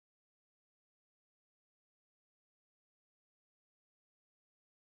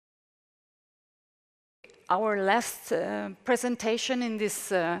our last presentation in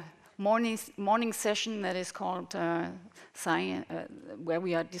this morning session that is called science, where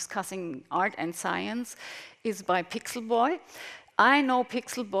we are discussing art and science, is by P1xelboy. I know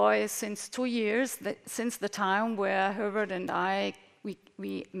P1xelboy since 2 years, since the time where Herbert and I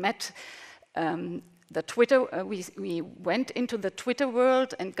we met. The Twitter, we went into the Twitter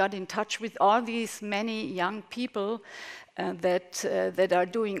world and got in touch with all these many young people that are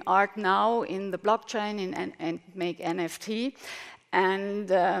doing art now in the blockchain and make NFT. And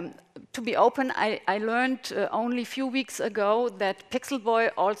to be open, I learned only a few weeks ago that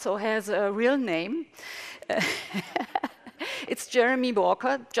P1xelboy also has a real name. It's Jeremy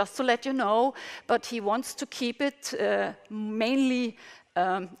Walker, just to let you know, but he wants to keep it mainly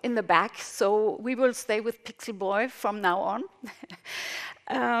in the back, so we will stay with P1xelboy from now on.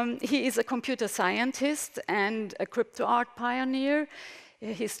 He is a computer scientist and a crypto art pioneer.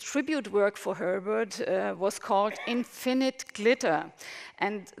 His tribute work for Herbert was called Infinite Glitter.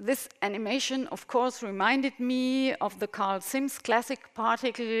 And this animation, of course, reminded me of the Carl Sims classic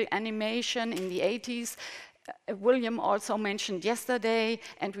particle animation in the 80s. William also mentioned yesterday,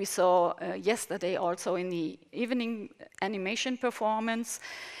 and we saw yesterday also in the evening animation performance.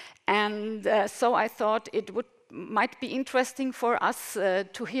 And so I thought it might be interesting for us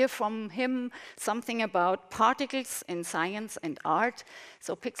to hear from him something about particles in science and art.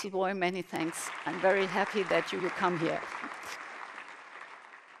 So P1xelboy, many thanks. I'm very happy that you will come here.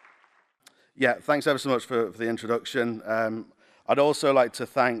 Yeah, thanks ever so much for the introduction. I'd also like to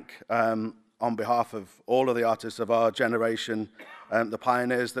thank, on behalf of all of the artists of our generation, the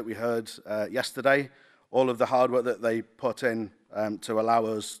pioneers that we heard yesterday, all of the hard work that they put in to allow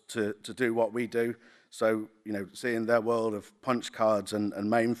us to do what we do. So, you know, seeing their world of punch cards and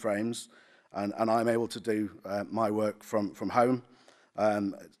mainframes, and I'm able to do my work from home.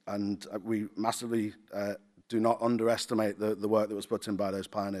 And we massively do not underestimate the work that was put in by those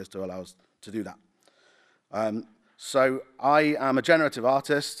pioneers to allow us to do that. So I am a generative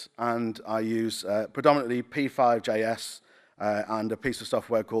artist, and I use predominantly P5.js and a piece of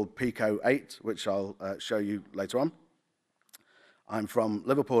software called Pico 8, which I'll show you later on. I'm from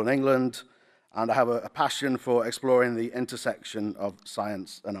Liverpool in England, and I have a passion for exploring the intersection of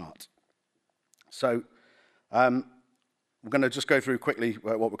science and art. So we're going to just go through quickly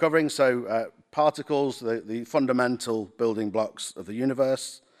what we're covering. So particles, the fundamental building blocks of the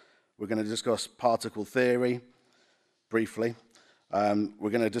universe. We're going to discuss particle theory briefly. We're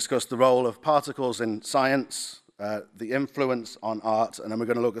going to discuss the role of particles in science, the influence on art, and then we're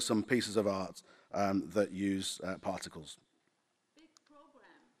going to look at some pieces of art that use particles.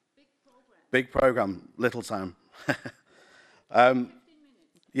 Big program, little time.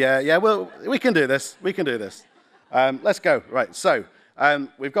 Yeah, well, we can do this. We can do this. Let's go. Right, so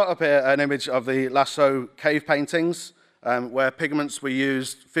we've got up here an image of the Lascaux cave paintings, where pigments were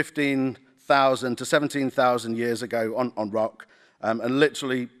used 15,000 to 17,000 years ago on rock, and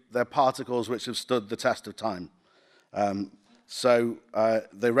literally they're particles which have stood the test of time. So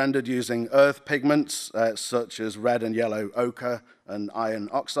they're rendered using earth pigments such as red and yellow ochre and iron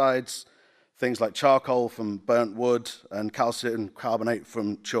oxides, things like charcoal from burnt wood and calcium carbonate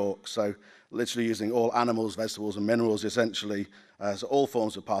from chalk. So literally using all animals, vegetables, and minerals essentially, so all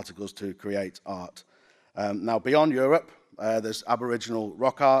forms of particles to create art. Now beyond Europe, there's Aboriginal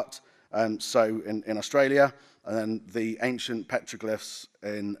rock art, so in Australia, and then the ancient petroglyphs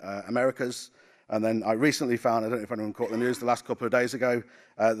in Americas. And then I recently found, I don't know if anyone caught the news the last couple of days ago,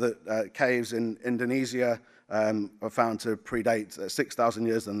 that caves in Indonesia are found to predate 6,000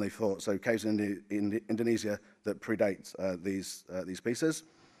 years than they thought. So caves in Indonesia that predate these pieces.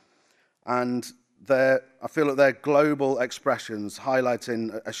 And I feel that they're global expressions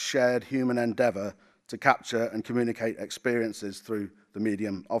highlighting a shared human endeavor to capture and communicate experiences through the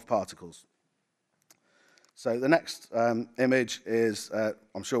medium of particles. So the next image is,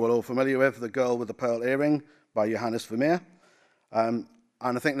 I'm sure we're all familiar with, The Girl with the Pearl Earring by Johannes Vermeer. And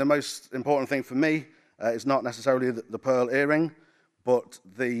I think the most important thing for me is not necessarily the pearl earring, but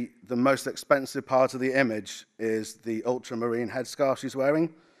the most expensive part of the image is the ultramarine headscarf she's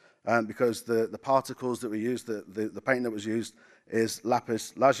wearing, because the particles that we used, the paint that was used is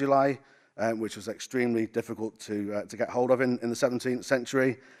lapis lazuli, which was extremely difficult to get hold of in the 17th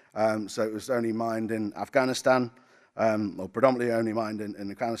century. So it was only mined in Afghanistan, or predominantly only mined in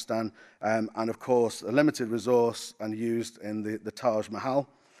Afghanistan, and of course a limited resource and used in the Taj Mahal,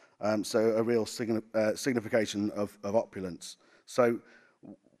 so a real signification of opulence. So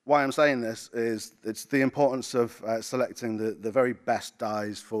why I'm saying this is it's the importance of selecting the very best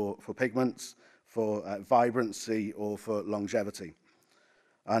dyes for pigments, for vibrancy, or for longevity.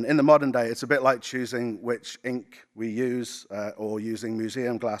 And in the modern day, it's a bit like choosing which ink we use or using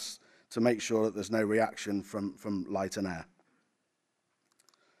museum glass to make sure that there's no reaction from light and air.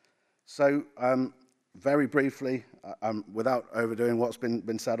 So very briefly, without overdoing what's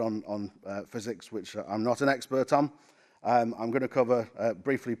been said on physics, which I'm not an expert on, I'm going to cover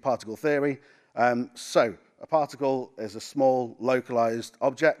briefly particle theory. So a particle is a small, localized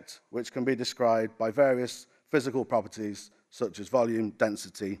object which can be described by various physical properties such as volume,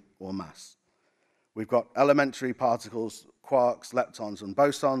 density, or mass. We've got elementary particles, quarks, leptons, and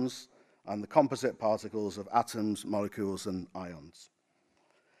bosons, and the composite particles of atoms, molecules, and ions.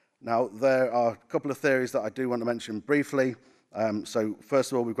 Now, there are a couple of theories that I do want to mention briefly. So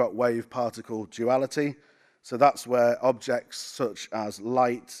first of all, we've got wave-particle duality. So that's where objects such as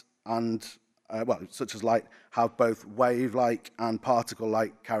light and light have both wave-like and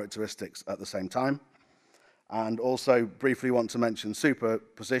particle-like characteristics at the same time. And also briefly want to mention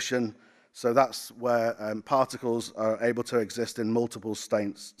superposition. So that's where particles are able to exist in multiple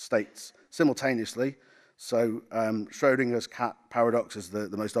states simultaneously. So Schrodinger's cat paradox is the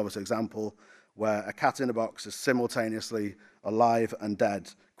most obvious example, where a cat in a box is simultaneously alive and dead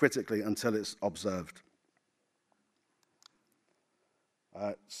critically until it's observed.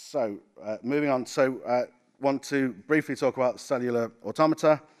 Moving on, want to briefly talk about cellular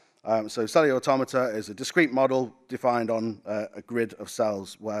automata. So cellular automata is a discrete model defined on a grid of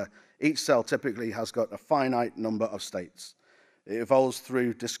cells where each cell typically has got a finite number of states. It evolves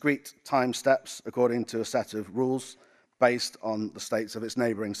through discrete time steps according to a set of rules based on the states of its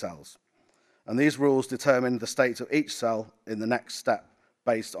neighboring cells. And these rules determine the state of each cell in the next step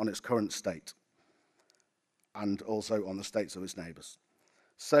based on its current state and also on the states of its neighbors.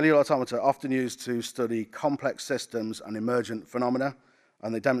 Cellular automata are often used to study complex systems and emergent phenomena,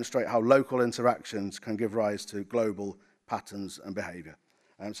 and they demonstrate how local interactions can give rise to global patterns and behavior.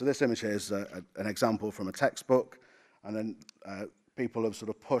 So this image here is an example from a textbook, and then people have sort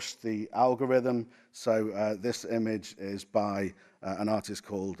of pushed the algorithm. So this image is by an artist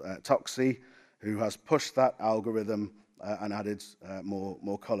called Toxie, who has pushed that algorithm and added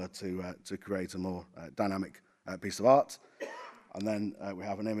more color to create a more dynamic piece of art. And then we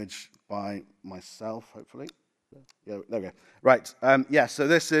have an image by myself, hopefully. Yeah, there we go. Right, so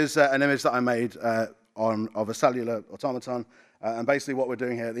this is an image that I made of a cellular automaton. And basically what we're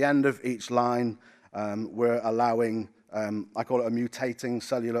doing here, at the end of each line, we're allowing, I call it a mutating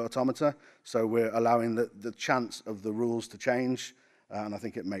cellular automata. So we're allowing the chance of the rules to change. And I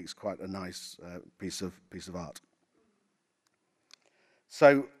think it makes quite a nice piece of art.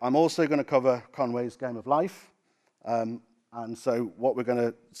 So I'm also going to cover Conway's Game of Life. And so what we're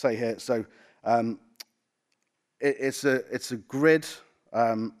going to say here, so it's a grid,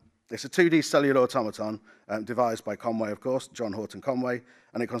 it's a 2D cellular automaton devised by Conway, of course, John Horton Conway,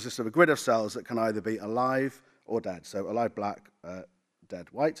 and it consists of a grid of cells that can either be alive or dead. So alive black, dead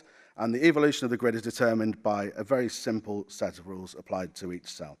white. And the evolution of the grid is determined by a very simple set of rules applied to each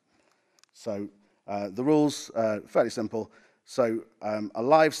cell. So the rules are fairly simple. So a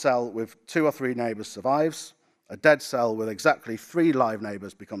live cell with 2 or 3 neighbors survives. A dead cell with exactly 3 live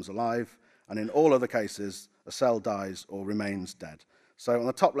neighbors becomes alive, and in all other cases, a cell dies or remains dead. So on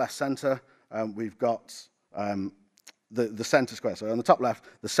the top left center, we've got the center square. So on the top left,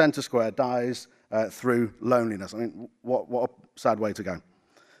 the center square dies through loneliness. I mean, what a sad way to go.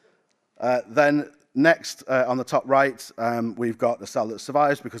 Then next, on the top right, we've got the cell that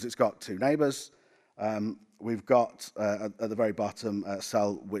survives because it's got 2 neighbors. We've got, at the very bottom, a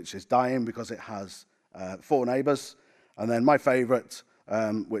cell which is dying because it has 4 neighbors. And then my favorite,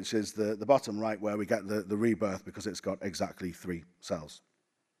 which is the bottom right, where we get the rebirth because it's got exactly 3 cells.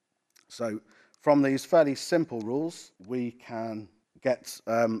 So from these fairly simple rules, we can get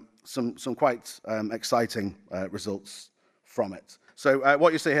some quite exciting results from it. So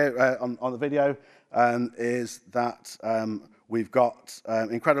what you see here on the video is that we've got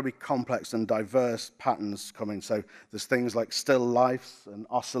incredibly complex and diverse patterns coming. So there's things like still lifes and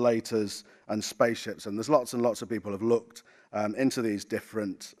oscillators and spaceships, and there's lots and lots of people have looked into these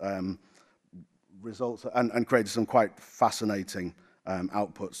different results and created some quite fascinating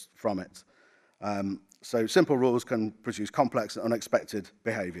outputs from it. So simple rules can produce complex and unexpected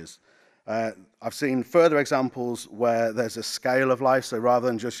behaviors. I've seen further examples where there's a scale of life, so rather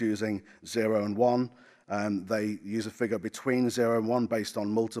than just using 0 and 1, they use a figure between 0 and 1 based on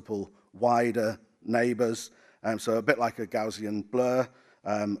multiple wider neighbors. So a bit like a Gaussian blur,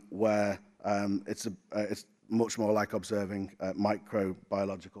 where it's much more like observing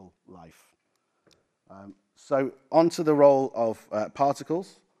microbiological life. So onto the role of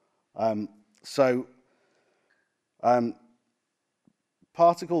particles.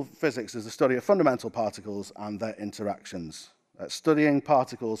 Particle physics is the study of fundamental particles and their interactions. Studying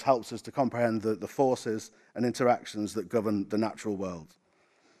particles helps us to comprehend the forces and interactions that govern the natural world.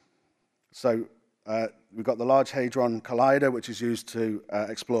 So we've got the Large Hadron Collider, which is used to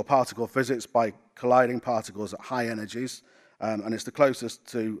explore particle physics by colliding particles at high energies, and it's the closest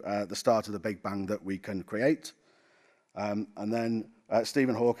to the start of the Big Bang that we can create. And then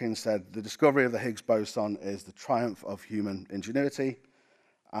Stephen Hawking said, the discovery of the Higgs boson is the triumph of human ingenuity.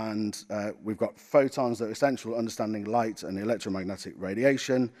 And we've got photons that are essential to understanding light and electromagnetic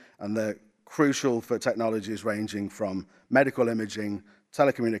radiation, and they're crucial for technologies ranging from medical imaging,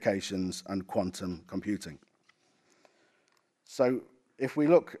 telecommunications, and quantum computing. So if we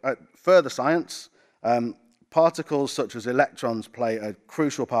look at further science, particles such as electrons play a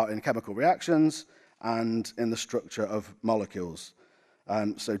crucial part in chemical reactions and in the structure of molecules.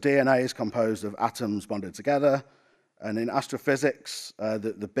 So DNA is composed of atoms bonded together, and in astrophysics,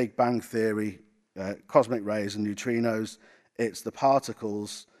 the Big Bang theory, cosmic rays and neutrinos, it's the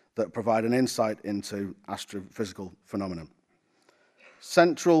particles that provide an insight into astrophysical phenomena.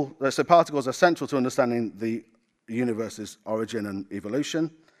 So particles are central to understanding the universe's origin and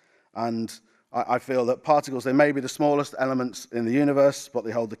evolution, and I feel that particles, they may be the smallest elements in the universe, but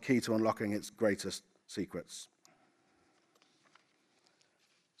they hold the key to unlocking its greatest secrets.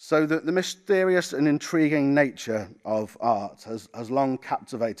 So the mysterious and intriguing nature of art has long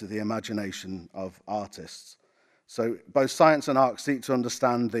captivated the imagination of artists. So both science and art seek to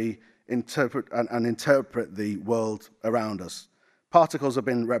understand and interpret the world around us. Particles have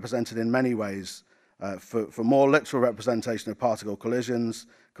been represented in many ways, for more literal representation of particle collisions,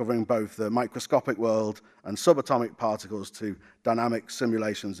 covering both the microscopic world and subatomic particles, to dynamic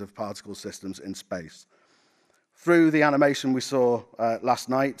simulations of particle systems in space. Through the animation we saw last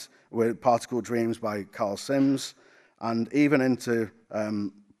night with Particle Dreams by Carl Sims, and even into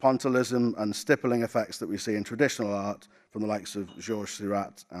pointillism and stippling effects that we see in traditional art from the likes of Georges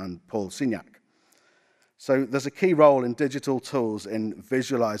Seurat and Paul Signac. So there's a key role in digital tools in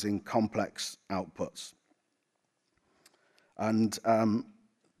visualizing complex outputs. And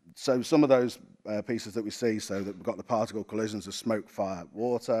so some of those pieces that we see, so that we've got the particle collisions of smoke, fire,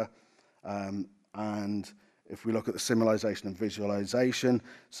 water, and if we look at the simulation and visualization,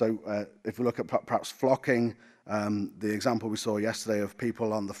 so if we look at perhaps flocking, the example we saw yesterday of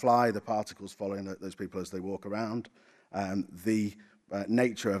people on the fly, the particles following those people as they walk around, the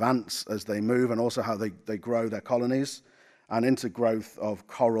nature of ants as they move, and also how they grow their colonies, and into growth of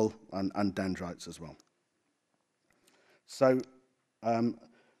coral and dendrites as well. So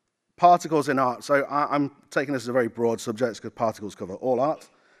particles in art. So I'm taking this as a very broad subject because particles cover all art.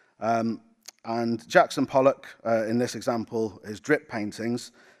 And Jackson Pollock, in this example, his drip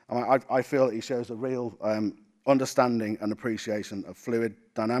paintings, I feel that he shows a real understanding and appreciation of fluid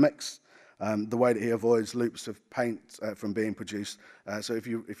dynamics, the way that he avoids loops of paint from being produced. So if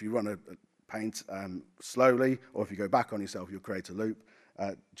you run a paint slowly, or if you go back on yourself, you'll create a loop.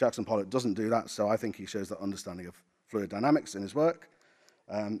 Jackson Pollock doesn't do that, so I think he shows that understanding of fluid dynamics in his work.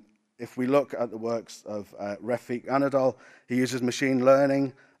 If we look at the works of Refik Anadol, he uses machine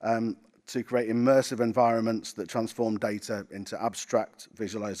learning to create immersive environments that transform data into abstract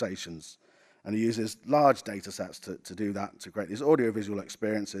visualizations. And he uses large data sets to do that, to create these audiovisual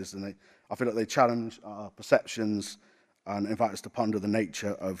experiences. And I feel like they challenge our perceptions and invite us to ponder the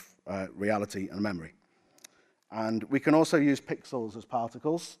nature of reality and memory. And we can also use pixels as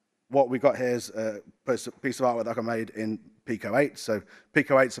particles. What we've got here is a piece of artwork that I made in Pico 8. So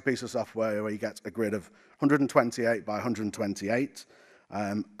Pico 8 is a piece of software where you get a grid of 128 by 128.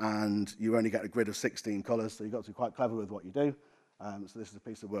 And you only get a grid of 16 colors, so you've got to be quite clever with what you do. So this is a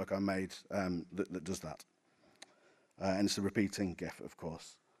piece of work I made that does that. And it's a repeating GIF, of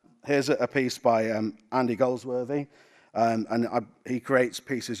course. Here's a piece by Andy Goldsworthy, and he creates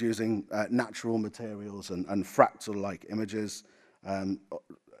pieces using natural materials and fractal-like images.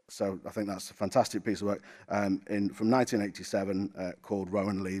 So I think that's a fantastic piece of work from 1987 called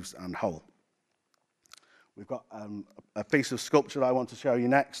Rowan Leaves and Hole. We've got a piece of sculpture that I want to show you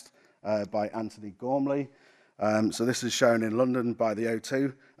next by Anthony Gormley. So this is shown in London by the O2,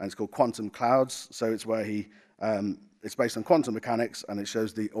 and it's called Quantum Clouds. So it's where it's based on quantum mechanics, and it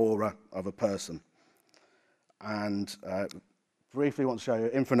shows the aura of a person. And briefly want to show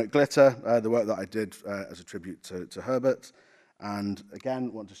you Infinite Glitter, the work that I did as a tribute to Herbert. And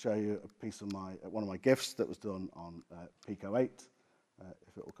again, want to show you a piece of one of my GIFs that was done on Pico 8,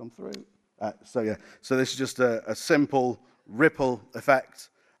 if it will come through. So this is just a simple ripple effect.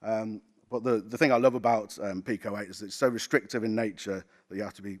 But the thing I love about Pico 8 is it's so restrictive in nature that you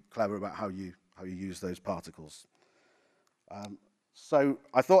have to be clever about how you use those particles. So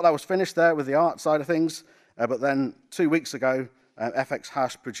I thought that was finished there with the art side of things, but then 2 weeks ago, FX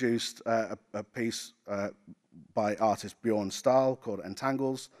Hash produced a piece by artist Bjorn Stahl called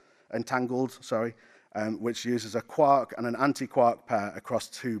Entangled, which uses a quark and an anti-quark pair across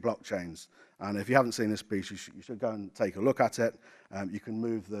 2 blockchains. And if you haven't seen this piece, you should go and take a look at it. You can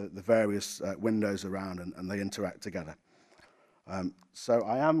move the various windows around and they interact together. So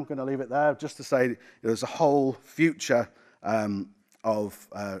I am going to leave it there just to say there's a whole future of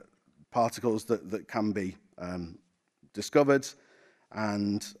particles that can be discovered,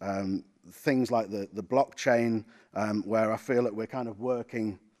 and things like the blockchain, where I feel that we're kind of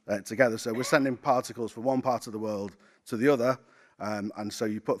working together. So we're sending particles from one part of the world to the other, and so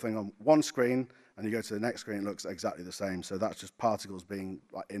you put things on one screen and you go to the next screen, it looks exactly the same. So that's just particles being,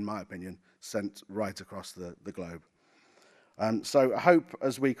 in my opinion, sent right across the globe. So I hope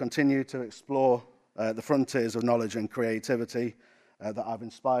as we continue to explore the frontiers of knowledge and creativity, that I've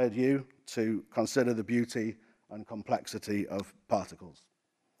inspired you to consider the beauty and complexity of particles.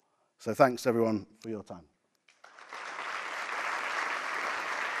 So thanks everyone for your time.